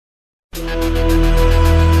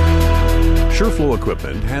SureFlow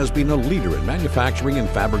Equipment has been a leader in manufacturing and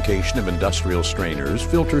fabrication of industrial strainers,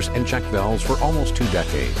 filters, and check valves for almost 2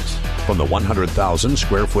 decades. From the 100,000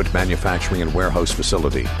 square foot manufacturing and warehouse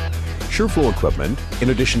facility, SureFlow Equipment,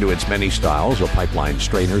 in addition to its many styles of pipeline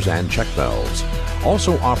strainers and check valves,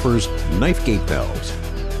 also offers knife gate valves,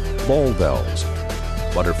 ball valves,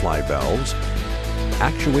 butterfly valves,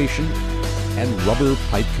 actuation, and rubber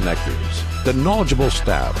pipe connectors. The knowledgeable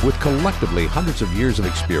staff, with collectively hundreds of years of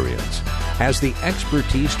experience, has the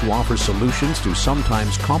expertise to offer solutions to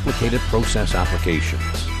sometimes complicated process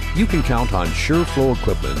applications. You can count on SureFlow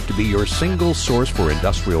Equipment to be your single source for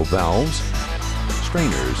industrial valves,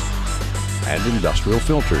 strainers, and industrial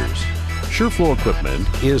filters. SureFlow Equipment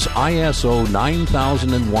is ISO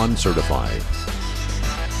 9001 certified.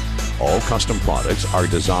 All custom products are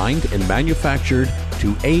designed and manufactured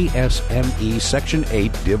to ASME Section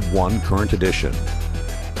 8 Div 1 Current Edition.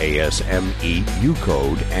 ASME U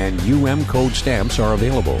Code and UM Code stamps are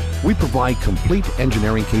available. We provide complete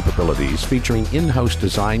engineering capabilities featuring in-house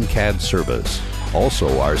design CAD service.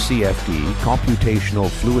 Also, our CFD computational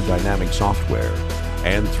fluid dynamic software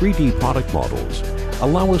and 3D product models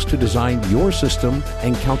allow us to design your system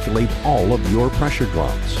and calculate all of your pressure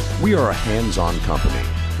drops. We are a hands-on company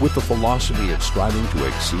with the philosophy of striving to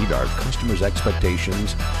exceed our customers'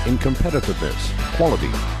 expectations in competitiveness, quality,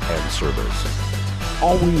 and service.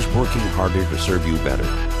 Always working harder to serve you better.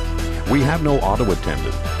 We have no auto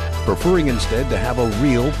attendant, preferring instead to have a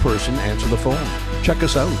real person answer the phone. Check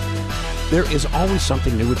us out. There is always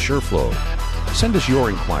something new at SureFlow. Send us your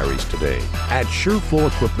inquiries today. At SureFlow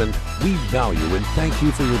Equipment, we value and thank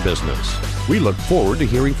you for your business. We look forward to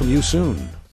hearing from you soon.